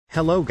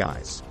Hello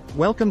guys.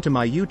 Welcome to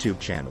my YouTube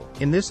channel.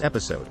 In this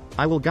episode,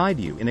 I will guide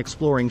you in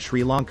exploring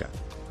Sri Lanka.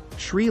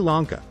 Sri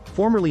Lanka,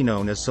 formerly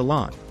known as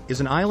Ceylon, is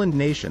an island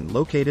nation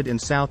located in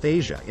South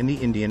Asia in the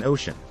Indian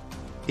Ocean.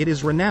 It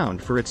is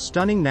renowned for its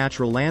stunning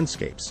natural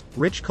landscapes,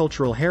 rich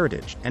cultural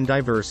heritage, and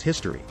diverse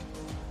history.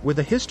 With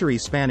a history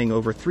spanning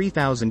over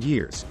 3,000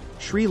 years,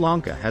 Sri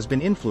Lanka has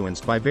been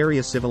influenced by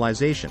various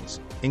civilizations,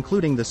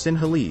 including the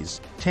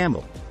Sinhalese,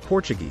 Tamil,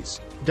 Portuguese,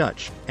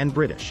 Dutch, and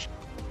British.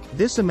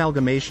 This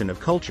amalgamation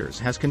of cultures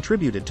has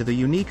contributed to the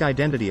unique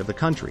identity of the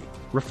country,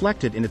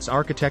 reflected in its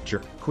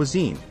architecture,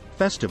 cuisine,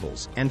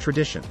 festivals, and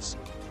traditions.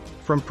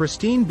 From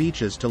pristine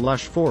beaches to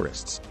lush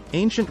forests,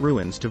 ancient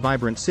ruins to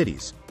vibrant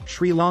cities,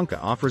 Sri Lanka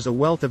offers a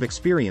wealth of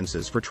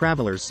experiences for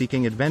travelers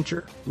seeking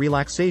adventure,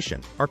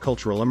 relaxation, or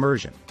cultural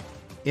immersion.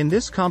 In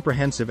this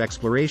comprehensive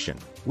exploration,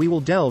 we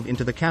will delve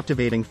into the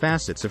captivating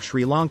facets of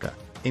Sri Lanka,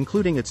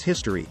 including its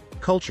history,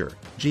 culture,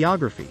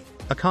 geography,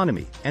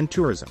 economy, and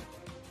tourism.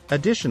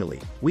 Additionally,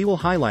 we will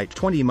highlight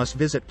 20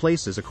 must-visit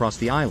places across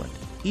the island,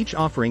 each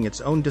offering its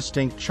own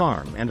distinct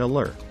charm and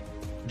allure.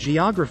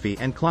 Geography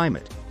and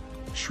climate.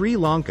 Sri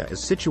Lanka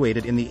is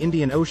situated in the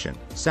Indian Ocean,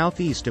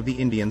 southeast of the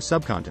Indian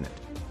subcontinent.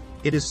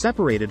 It is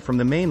separated from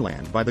the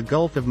mainland by the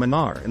Gulf of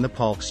Mannar and the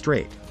Palk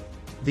Strait.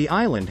 The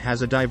island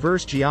has a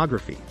diverse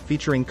geography,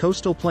 featuring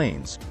coastal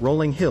plains,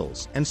 rolling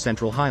hills, and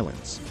central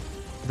highlands.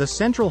 The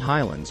Central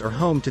Highlands are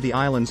home to the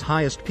island's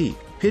highest peak,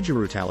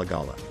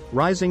 Pijurutalagala,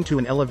 rising to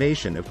an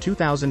elevation of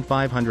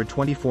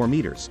 2,524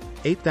 meters,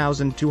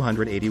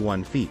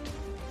 8,281 feet.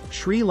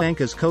 Sri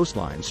Lanka's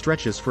coastline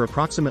stretches for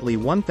approximately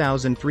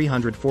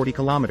 1,340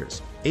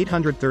 kilometers,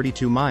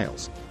 832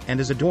 miles, and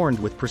is adorned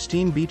with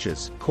pristine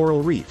beaches,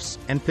 coral reefs,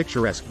 and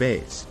picturesque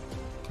bays.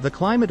 The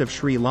climate of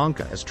Sri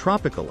Lanka is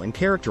tropical and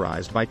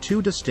characterized by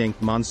two distinct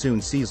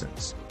monsoon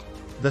seasons.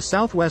 The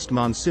southwest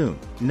monsoon,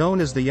 known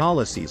as the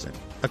Yala season,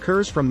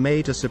 occurs from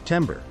May to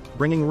September,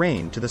 bringing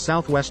rain to the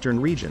southwestern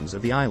regions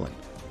of the island.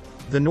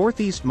 The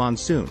northeast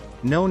monsoon,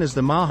 known as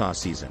the Maha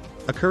season,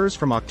 occurs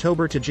from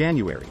October to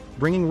January,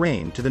 bringing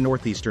rain to the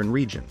northeastern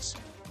regions.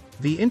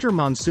 The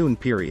intermonsoon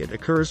period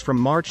occurs from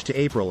March to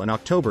April and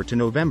October to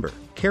November,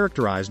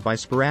 characterized by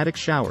sporadic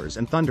showers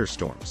and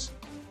thunderstorms.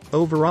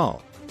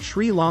 Overall,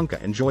 Sri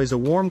Lanka enjoys a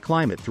warm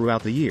climate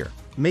throughout the year,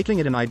 making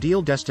it an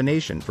ideal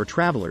destination for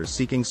travelers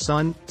seeking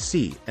sun,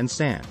 sea, and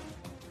sand.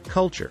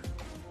 Culture.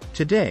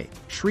 Today,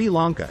 Sri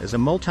Lanka is a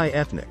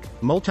multi-ethnic,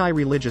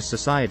 multi-religious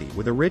society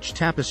with a rich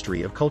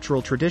tapestry of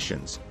cultural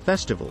traditions,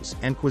 festivals,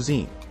 and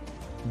cuisine.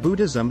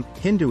 Buddhism,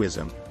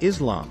 Hinduism,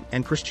 Islam,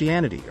 and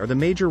Christianity are the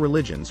major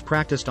religions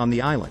practiced on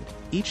the island,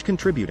 each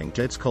contributing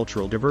to its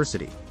cultural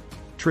diversity.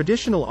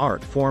 Traditional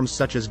art forms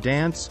such as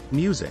dance,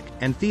 music,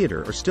 and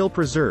theater are still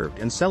preserved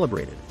and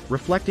celebrated,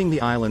 reflecting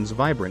the island's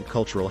vibrant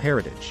cultural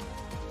heritage.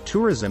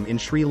 Tourism in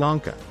Sri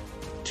Lanka.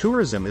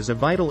 Tourism is a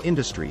vital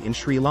industry in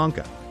Sri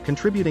Lanka,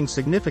 contributing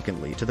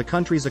significantly to the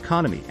country's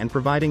economy and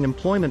providing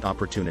employment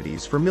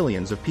opportunities for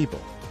millions of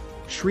people.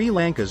 Sri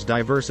Lanka's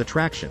diverse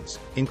attractions,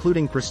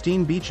 including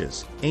pristine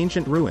beaches,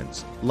 ancient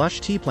ruins, lush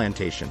tea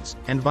plantations,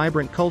 and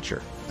vibrant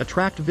culture,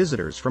 attract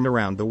visitors from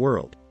around the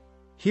world.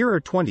 Here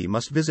are 20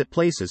 must-visit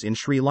places in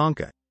Sri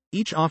Lanka,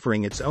 each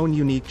offering its own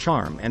unique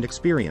charm and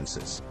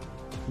experiences.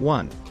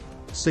 1.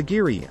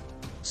 Sigiriya.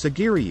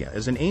 Sigiriya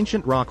is an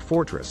ancient rock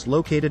fortress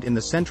located in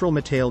the central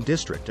Matale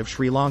district of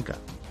Sri Lanka.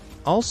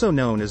 Also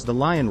known as the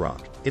Lion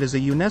Rock, it is a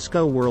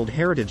UNESCO World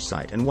Heritage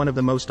Site and one of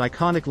the most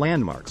iconic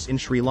landmarks in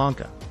Sri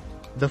Lanka.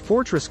 The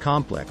fortress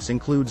complex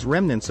includes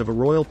remnants of a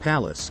royal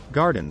palace,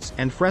 gardens,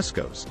 and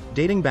frescoes,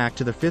 dating back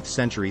to the 5th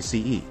century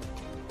CE.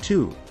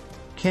 2.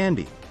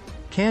 Kandy.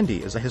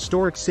 Kandy is a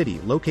historic city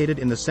located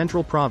in the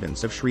central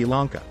province of Sri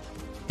Lanka.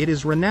 It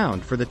is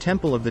renowned for the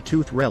Temple of the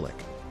Tooth Relic,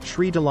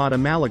 Sri Dalada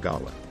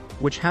Malagala,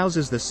 which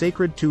houses the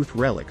sacred tooth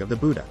relic of the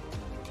Buddha.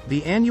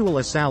 The annual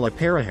Asala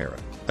Perahera,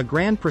 a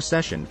grand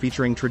procession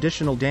featuring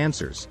traditional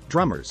dancers,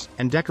 drummers,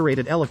 and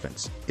decorated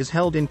elephants, is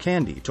held in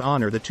Kandy to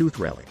honor the tooth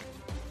relic.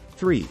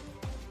 3.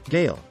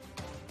 Galle.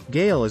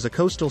 Galle is a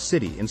coastal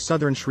city in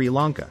southern Sri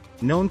Lanka,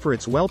 known for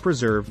its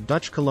well-preserved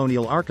Dutch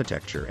colonial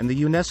architecture and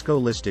the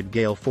UNESCO-listed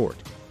Galle Fort.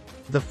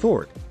 The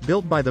fort,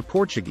 built by the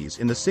Portuguese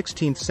in the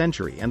 16th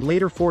century and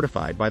later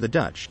fortified by the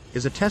Dutch,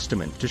 is a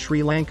testament to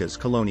Sri Lanka's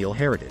colonial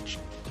heritage.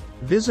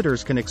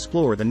 Visitors can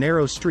explore the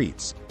narrow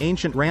streets,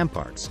 ancient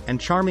ramparts,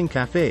 and charming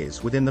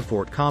cafes within the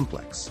fort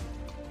complex.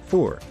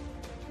 4.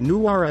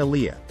 Nuwara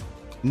Eliya.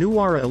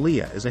 Nuwara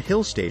Eliya is a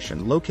hill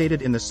station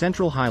located in the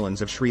central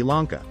highlands of Sri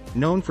Lanka,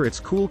 known for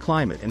its cool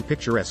climate and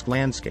picturesque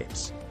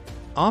landscapes.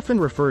 Often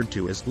referred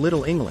to as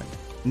Little England,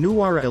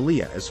 Nuwara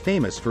Eliya is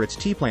famous for its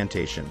tea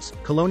plantations,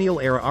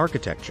 colonial-era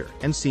architecture,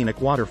 and scenic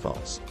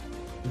waterfalls.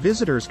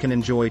 Visitors can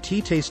enjoy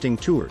tea-tasting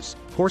tours,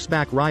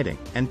 horseback riding,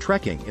 and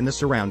trekking in the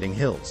surrounding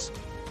hills.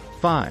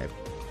 5.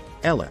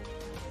 Ella.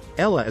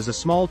 Ella is a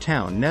small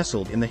town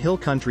nestled in the hill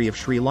country of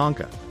Sri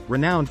Lanka,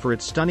 renowned for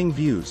its stunning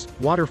views,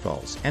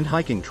 waterfalls, and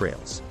hiking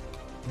trails.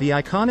 The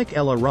iconic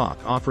Ella Rock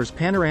offers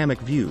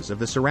panoramic views of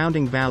the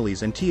surrounding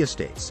valleys and tea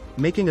estates,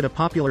 making it a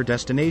popular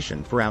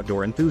destination for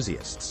outdoor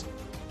enthusiasts.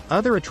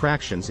 Other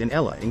attractions in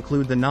Ella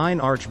include the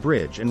Nine-Arch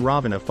Bridge and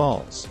Ravana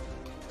Falls.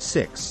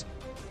 6.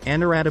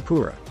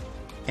 Anuradhapura.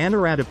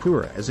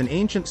 Anuradhapura is an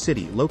ancient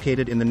city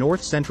located in the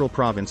north-central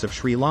province of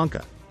Sri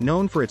Lanka,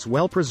 known for its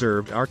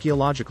well-preserved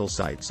archaeological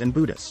sites and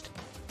Buddhist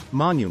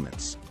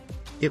monuments.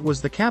 It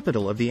was the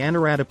capital of the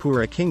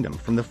Anuradhapura kingdom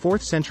from the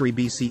 4th century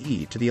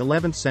BCE to the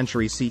 11th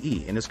century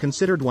CE and is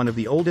considered one of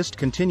the oldest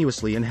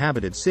continuously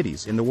inhabited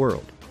cities in the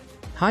world.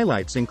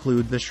 Highlights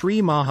include the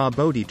Sri Maha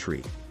Bodhi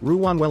tree,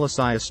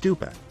 Ruwanwelasaya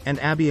Stupa, and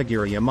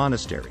Abhayagiriya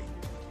Monastery.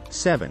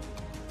 7.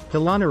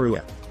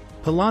 Polonnaruwa.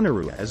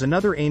 Polonnaruwa is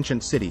another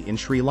ancient city in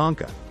Sri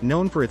Lanka,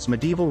 known for its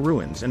medieval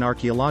ruins and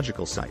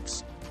archaeological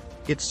sites.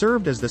 It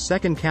served as the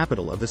second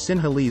capital of the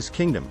Sinhalese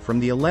kingdom from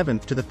the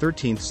 11th to the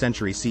 13th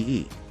century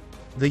CE.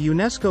 The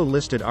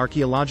UNESCO-listed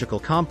archaeological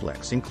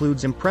complex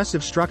includes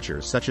impressive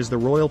structures such as the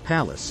Royal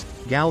Palace,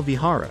 Gal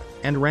Vihara,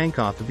 and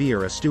Rankoth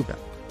Vihara Stupa.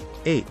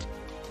 8.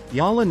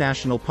 Yala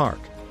National Park.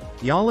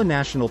 Yala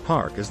National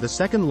Park is the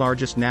second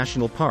largest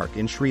national park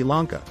in Sri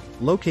Lanka,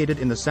 located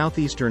in the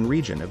southeastern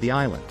region of the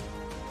island.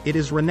 It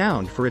is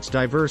renowned for its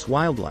diverse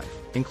wildlife,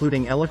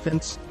 including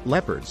elephants,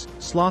 leopards,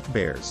 sloth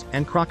bears,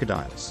 and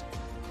crocodiles.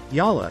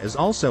 Yala is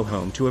also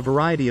home to a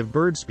variety of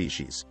bird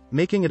species,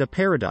 making it a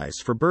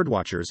paradise for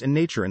birdwatchers and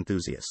nature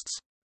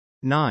enthusiasts.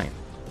 9.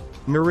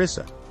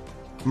 Marissa.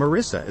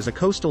 Marissa is a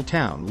coastal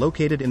town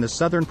located in the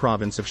southern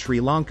province of Sri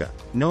Lanka,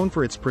 known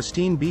for its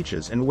pristine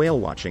beaches and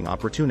whale-watching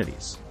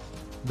opportunities.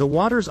 The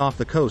waters off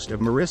the coast of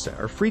Marissa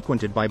are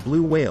frequented by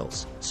blue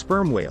whales,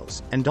 sperm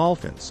whales, and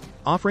dolphins,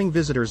 offering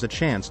visitors a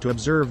chance to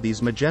observe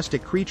these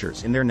majestic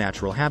creatures in their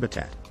natural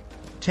habitat.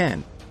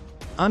 10.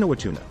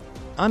 Unawatuna.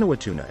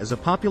 Unawatuna is a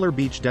popular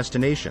beach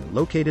destination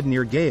located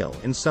near Gale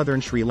in southern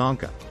Sri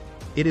Lanka.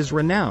 It is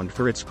renowned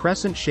for its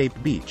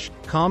crescent-shaped beach,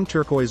 calm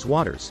turquoise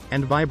waters,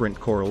 and vibrant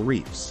coral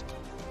reefs.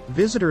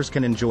 Visitors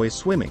can enjoy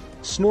swimming,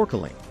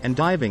 snorkeling, and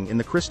diving in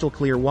the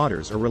crystal-clear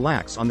waters or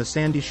relax on the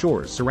sandy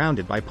shores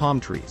surrounded by palm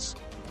trees.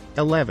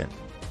 11.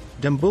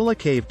 Dambulla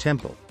Cave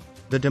Temple.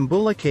 The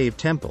Dambulla Cave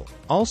Temple,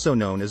 also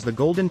known as the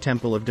Golden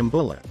Temple of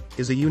Dambulla,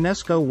 is a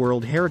UNESCO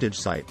World Heritage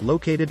Site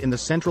located in the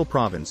central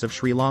province of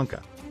Sri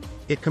Lanka.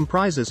 It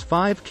comprises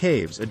 5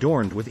 caves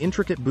adorned with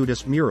intricate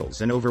Buddhist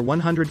murals and over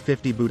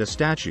 150 Buddha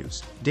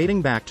statues,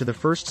 dating back to the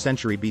 1st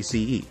century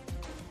BCE.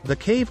 The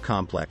cave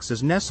complex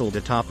is nestled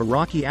atop a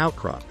rocky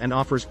outcrop and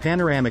offers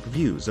panoramic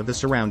views of the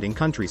surrounding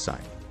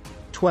countryside.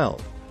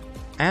 12.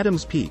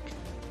 Adams Peak.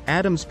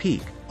 Adams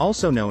Peak,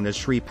 also known as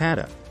Sri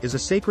Pada, is a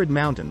sacred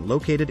mountain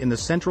located in the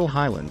central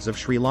highlands of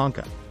Sri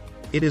Lanka.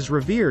 It is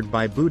revered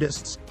by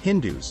Buddhists,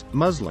 Hindus,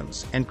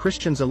 Muslims, and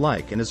Christians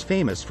alike and is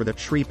famous for the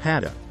Sri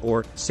Pada,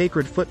 or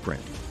sacred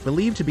footprint,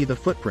 believed to be the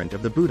footprint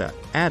of the Buddha,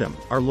 Adam,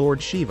 or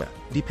Lord Shiva,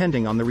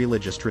 depending on the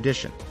religious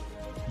tradition.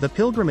 The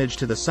pilgrimage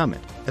to the summit,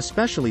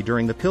 especially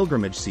during the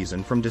pilgrimage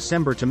season from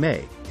December to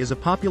May, is a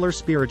popular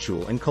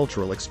spiritual and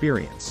cultural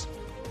experience.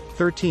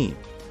 13.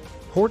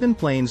 Horton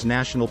Plains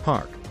National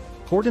Park.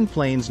 Horton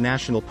Plains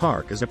National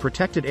Park is a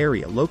protected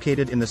area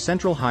located in the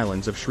central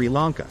highlands of Sri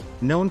Lanka,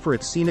 known for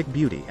its scenic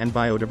beauty and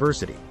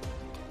biodiversity.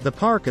 The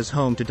park is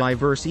home to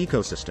diverse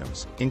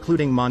ecosystems,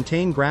 including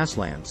montane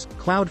grasslands,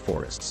 cloud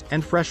forests,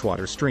 and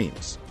freshwater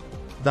streams.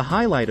 The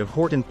highlight of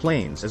Horton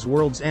Plains is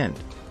World's End,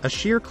 a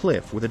sheer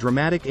cliff with a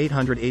dramatic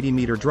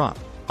 880-meter drop,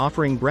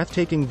 offering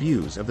breathtaking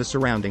views of the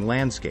surrounding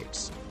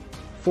landscapes.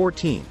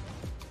 14.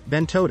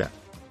 Bentota.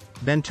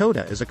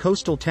 Bentota is a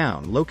coastal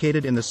town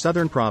located in the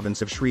southern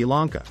province of Sri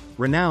Lanka,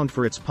 renowned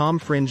for its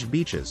palm-fringed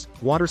beaches,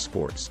 water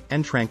sports,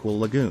 and tranquil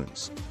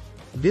lagoons.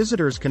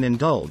 Visitors can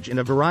indulge in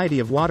a variety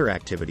of water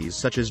activities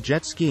such as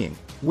jet skiing,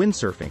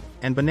 windsurfing,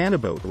 and banana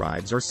boat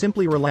rides or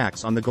simply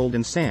relax on the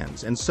golden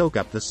sands and soak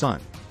up the sun.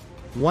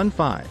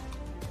 15.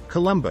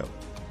 Colombo.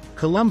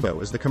 Colombo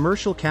is the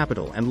commercial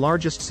capital and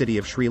largest city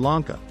of Sri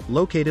Lanka,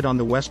 located on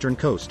the western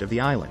coast of the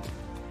island.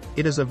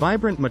 It is a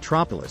vibrant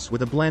metropolis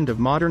with a blend of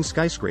modern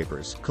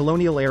skyscrapers,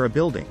 colonial-era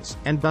buildings,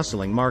 and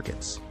bustling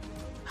markets.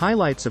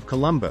 Highlights of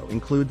Colombo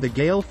include the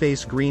Gale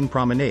Face Green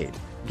Promenade,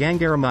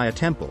 Gangaramaya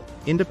Temple,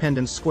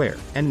 Independence Square,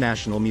 and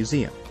National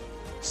Museum.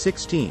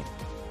 16.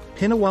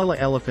 Pinnawala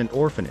Elephant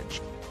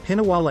Orphanage.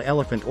 Pinnawala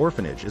Elephant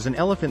Orphanage is an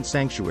elephant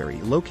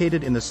sanctuary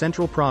located in the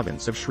central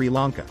province of Sri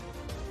Lanka.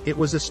 It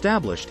was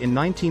established in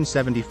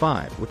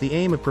 1975 with the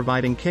aim of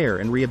providing care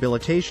and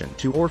rehabilitation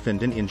to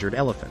orphaned and injured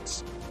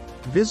elephants.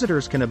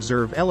 Visitors can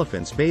observe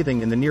elephants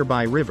bathing in the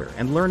nearby river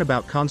and learn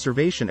about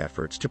conservation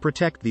efforts to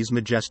protect these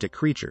majestic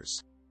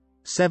creatures.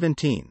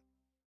 17.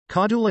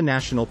 Kadula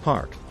National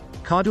Park.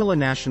 Kadula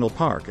National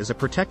Park is a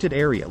protected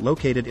area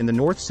located in the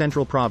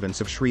north-central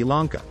province of Sri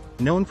Lanka,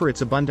 known for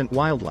its abundant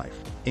wildlife,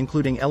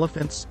 including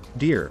elephants,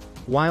 deer,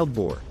 wild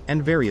boar,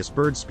 and various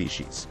bird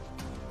species.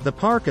 The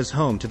park is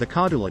home to the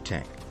Kadula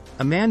Tank,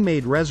 a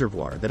man-made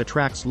reservoir that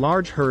attracts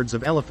large herds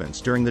of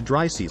elephants during the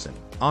dry season,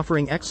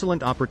 offering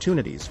excellent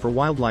opportunities for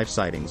wildlife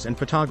sightings and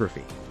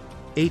photography.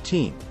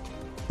 18.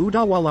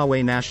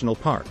 Udawalawe National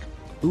Park.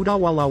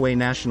 Udawalawe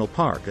National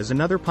Park is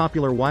another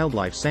popular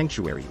wildlife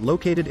sanctuary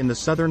located in the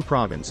southern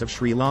province of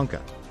Sri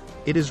Lanka.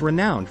 It is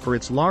renowned for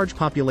its large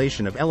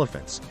population of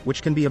elephants,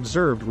 which can be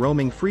observed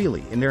roaming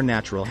freely in their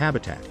natural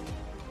habitat.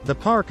 The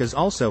park is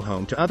also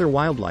home to other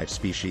wildlife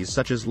species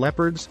such as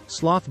leopards,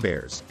 sloth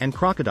bears, and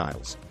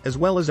crocodiles, as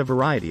well as a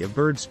variety of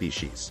bird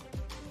species.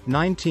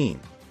 19.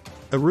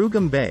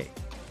 Arugam Bay.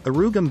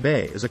 Arugam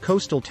Bay is a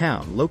coastal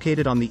town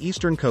located on the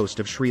eastern coast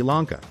of Sri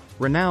Lanka,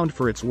 renowned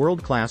for its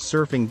world-class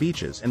surfing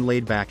beaches and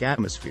laid-back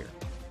atmosphere.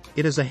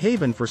 It is a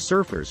haven for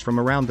surfers from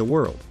around the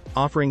world,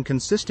 offering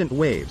consistent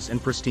waves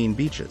and pristine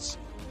beaches.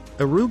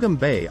 Arugam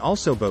Bay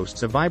also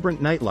boasts a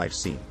vibrant nightlife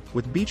scene,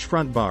 with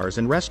beachfront bars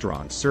and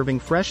restaurants serving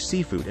fresh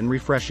seafood and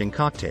refreshing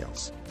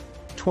cocktails.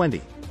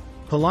 20.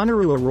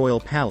 Polonnaruwa Royal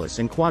Palace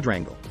and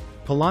Quadrangle.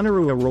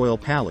 Polonnaruwa Royal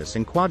Palace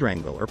and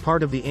Quadrangle are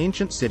part of the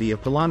ancient city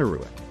of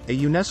Polonnaruwa, a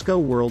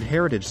UNESCO World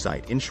Heritage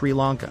Site in Sri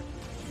Lanka.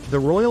 The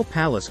Royal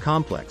Palace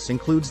complex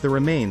includes the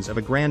remains of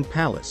a grand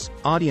palace,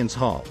 audience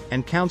hall,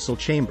 and council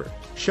chamber,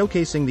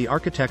 showcasing the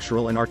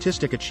architectural and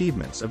artistic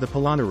achievements of the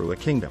Polonnaruwa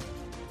kingdom.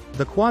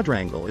 The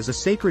Quadrangle is a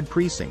sacred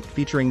precinct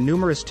featuring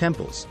numerous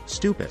temples,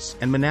 stupas,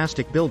 and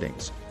monastic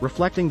buildings,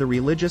 reflecting the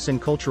religious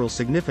and cultural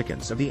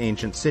significance of the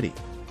ancient city.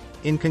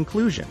 In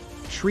conclusion,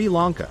 Sri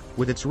Lanka,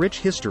 with its rich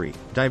history,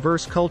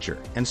 diverse culture,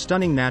 and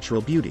stunning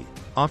natural beauty,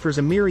 offers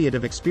a myriad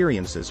of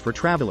experiences for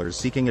travelers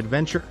seeking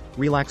adventure,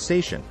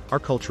 relaxation, or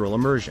cultural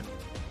immersion.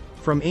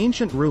 From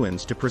ancient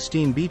ruins to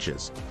pristine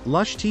beaches,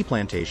 lush tea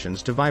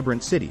plantations to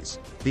vibrant cities,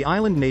 the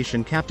island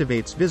nation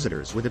captivates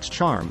visitors with its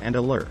charm and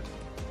allure.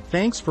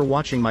 Thanks for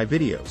watching my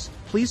videos.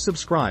 Please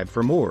subscribe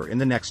for more in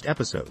the next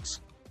episodes.